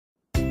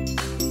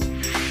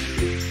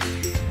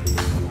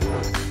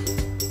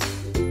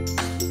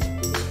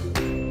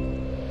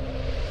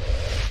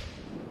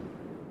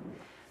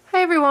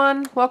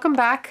everyone, welcome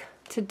back.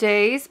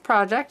 Today's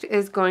project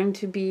is going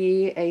to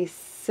be a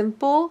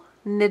simple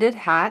knitted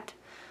hat.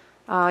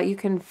 You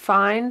can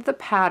find the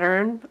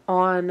pattern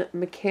on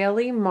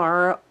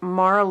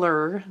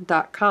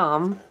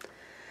MichaeliMarler.com.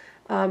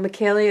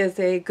 Michaeli is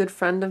a good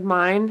friend of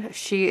mine.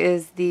 She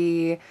is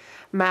the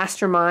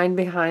mastermind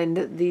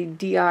behind the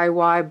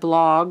DIY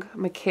blog,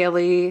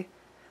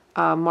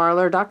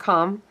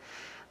 MichaeliMarler.com.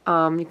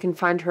 You can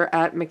find her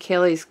at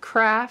Michaeli's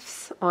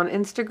Crafts on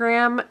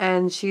Instagram,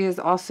 and she is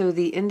also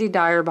the indie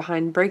dyer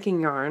behind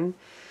Breaking Yarn,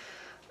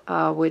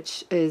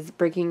 which is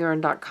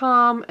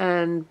breakingyarn.com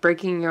and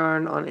Breaking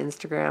Yarn on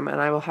Instagram. And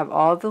I will have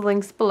all the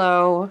links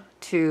below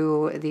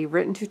to the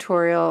written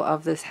tutorial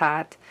of this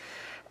hat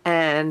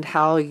and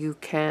how you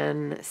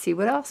can see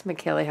what else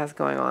Michaeli has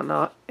going on.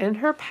 Now, in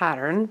her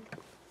pattern,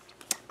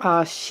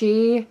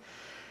 she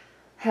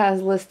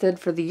has listed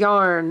for the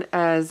yarn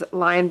as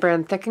Lion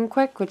Brand Thick and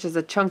Quick, which is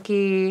a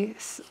chunky,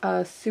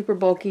 super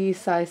bulky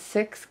size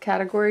 6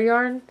 category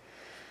yarn.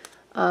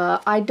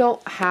 I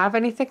don't have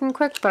any Thick and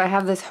Quick, but I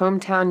have this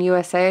Hometown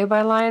USA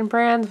by Lion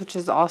Brand, which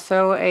is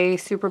also a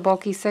super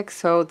bulky 6,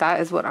 so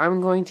that is what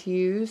I'm going to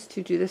use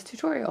to do this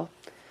tutorial.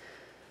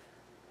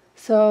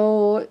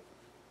 So,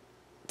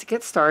 to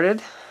get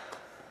started,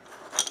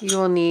 you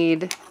will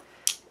need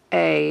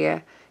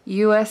a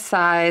US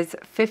size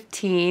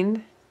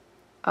 15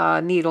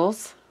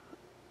 needles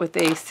with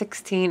a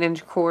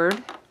 16-inch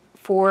cord,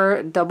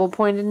 4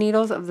 double-pointed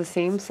needles of the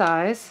same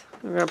size.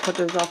 We're going to put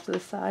those off to the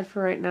side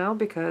for right now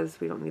because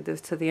we don't need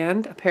those to the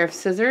end. A pair of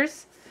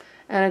scissors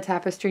and a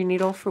tapestry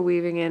needle for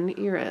weaving in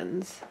ear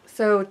ends.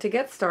 So to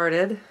get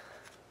started,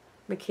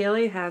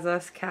 Michaeli has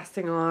us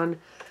casting on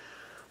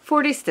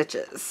 40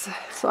 stitches.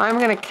 So I'm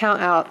going to count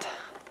out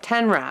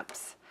 10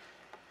 wraps,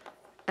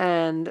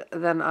 and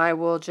then I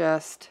will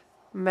just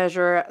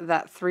measure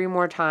that 3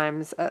 more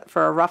times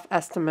for a rough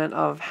estimate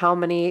of how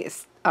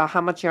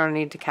much yarn I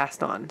need to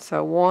cast on.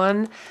 So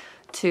 1,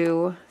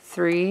 2,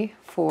 3,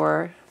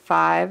 4,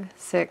 5,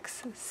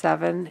 6,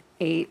 7,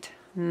 8,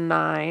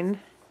 9,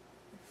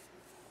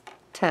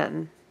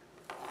 10.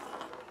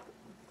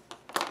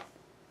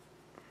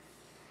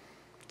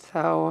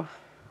 So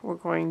we're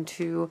going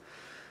to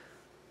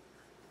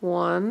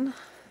 1,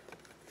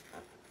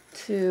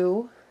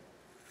 2,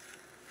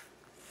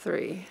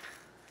 3.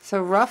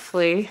 So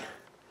roughly,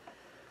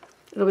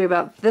 it'll be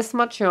about this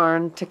much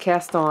yarn to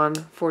cast on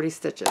 40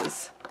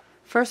 stitches.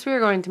 First, we are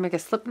going to make a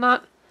slip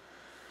knot.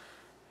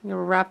 You're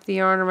going to wrap the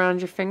yarn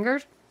around your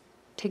finger,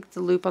 take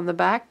the loop on the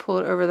back, pull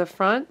it over the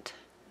front,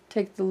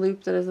 take the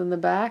loop that is in the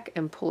back,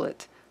 and pull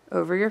it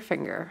over your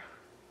finger.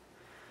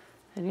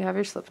 And you have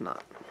your slip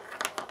knot.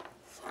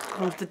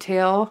 With the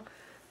tail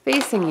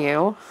facing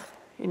you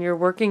and your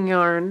working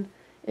yarn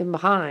in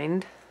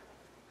behind,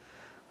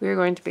 we are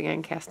going to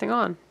begin casting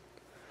on.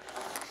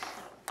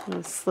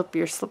 And slip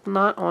your slip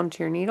knot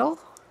onto your needle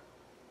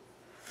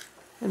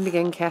and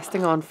begin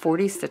casting on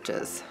 40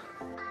 stitches.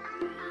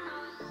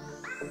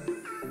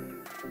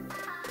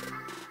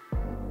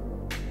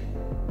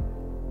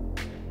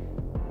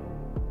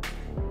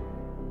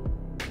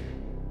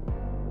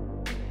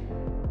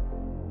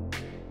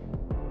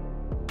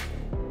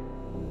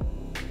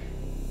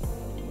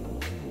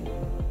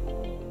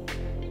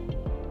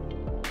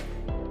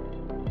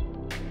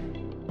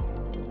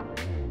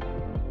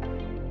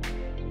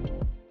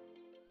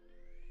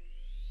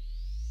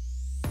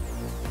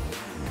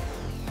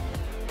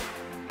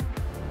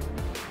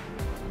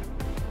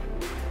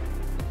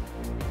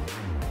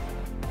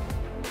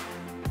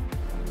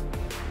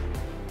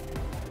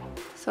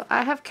 So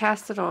I have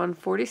casted on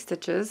 40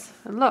 stitches,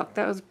 and look,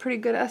 that was a pretty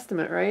good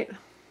estimate, right?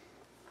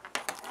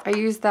 I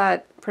use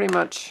that pretty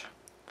much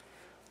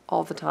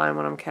all the time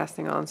when I'm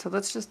casting on. So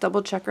let's just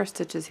double check our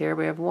stitches here.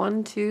 We have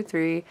 1, 2,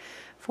 3,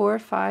 4,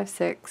 5,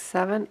 6,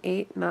 7,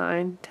 8,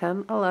 9,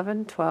 10,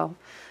 11, 12,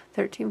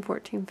 13,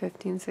 14,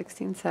 15,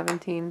 16,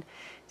 17, 40.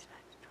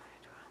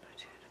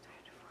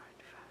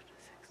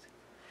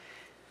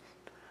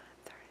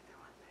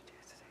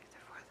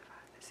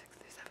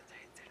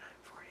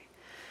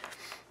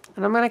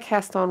 And I'm going to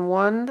cast on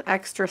 1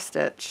 extra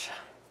stitch,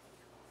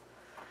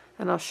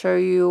 and I'll show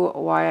you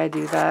why I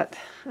do that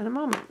in a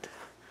moment.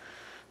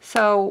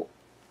 So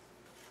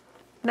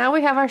now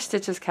we have our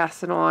stitches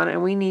casted on,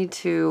 and we need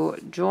to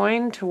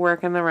join to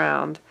work in the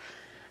round.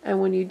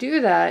 And when you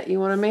do that, you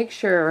want to make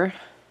sure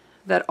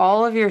that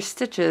all of your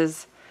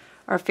stitches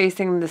are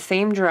facing the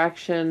same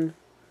direction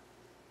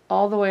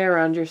all the way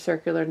around your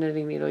circular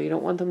knitting needle. You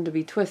don't want them to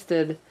be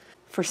twisted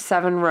for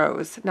 7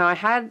 rows. Now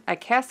I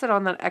casted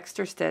on that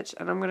extra stitch,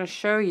 and I'm going to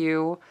show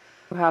you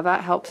how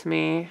that helps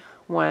me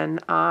when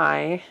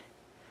I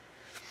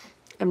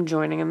am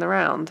joining in the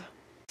round.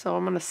 So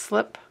I'm going to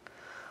slip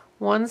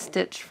 1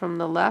 stitch from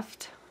the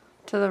left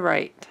to the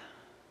right,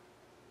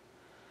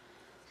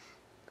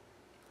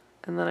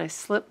 and then I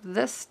slip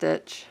this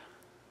stitch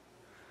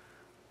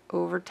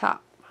over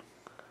top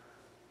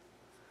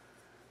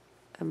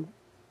and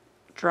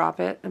drop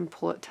it and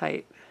pull it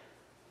tight,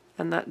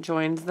 and that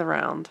joins the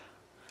round.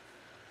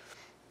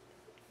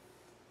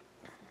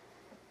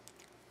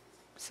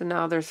 So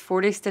now there's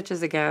 40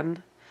 stitches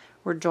again.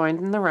 We're joined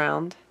in the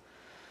round.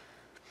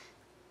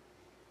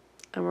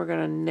 And we're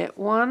going to knit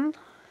one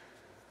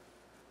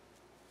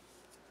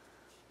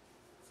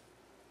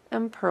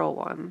and purl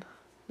one.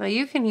 Now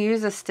you can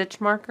use a stitch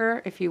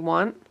marker if you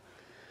want,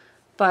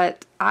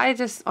 but I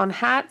just, on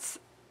hats,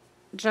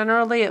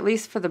 generally, at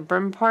least for the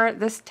brim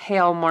part, this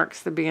tail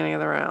marks the beginning of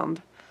the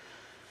round.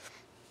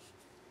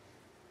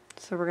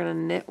 So we're going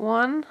to knit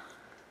one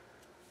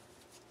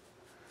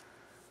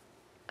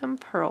and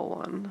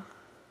purl one.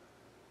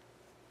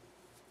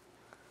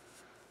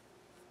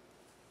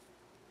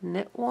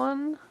 Knit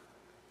one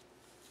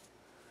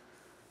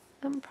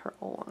and purl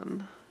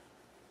one.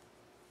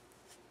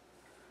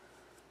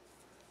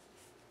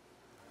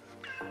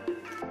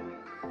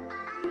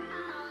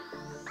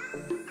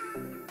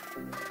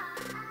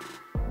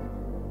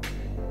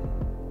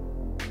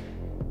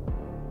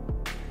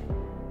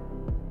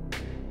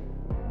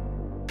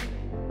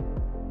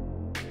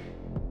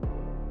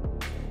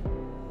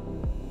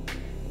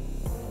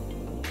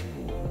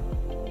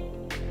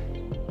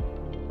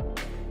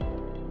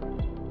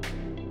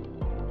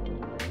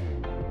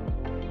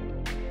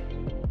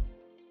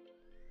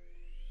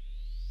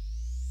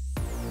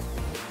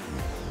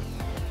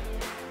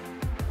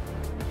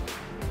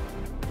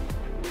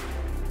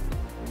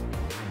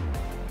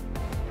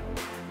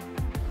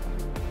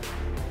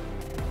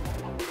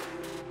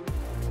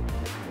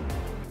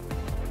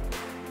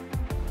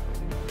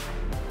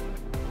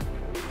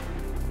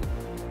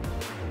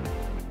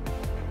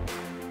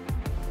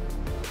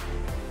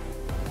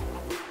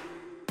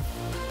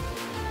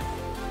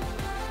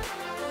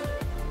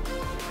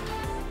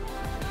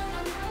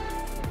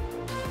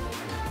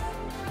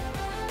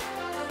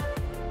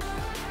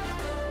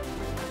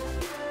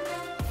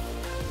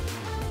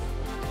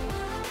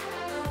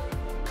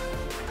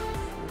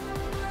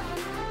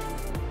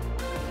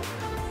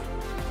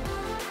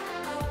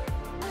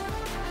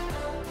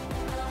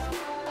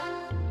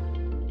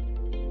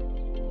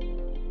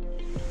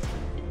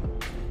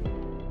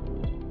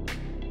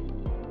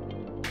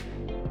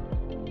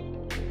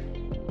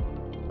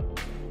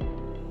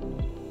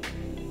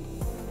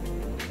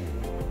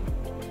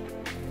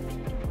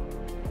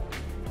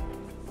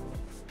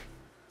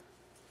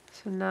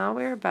 So now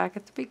we are back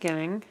at the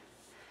beginning,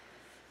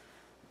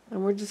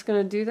 and we're just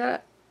going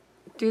to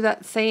do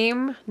that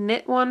same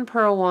knit one,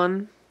 purl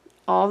one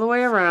all the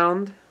way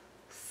around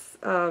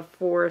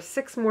for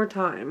 6 more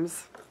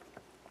times.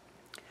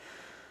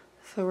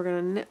 So we're going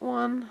to knit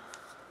one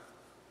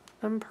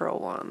and purl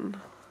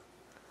one.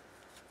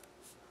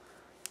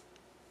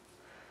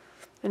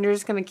 And you're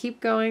just going to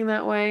keep going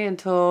that way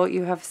until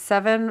you have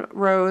 7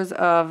 rows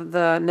of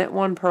the knit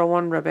one, purl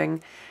one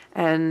ribbing,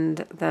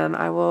 and then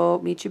I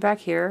will meet you back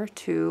here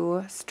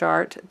to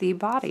start the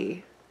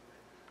body.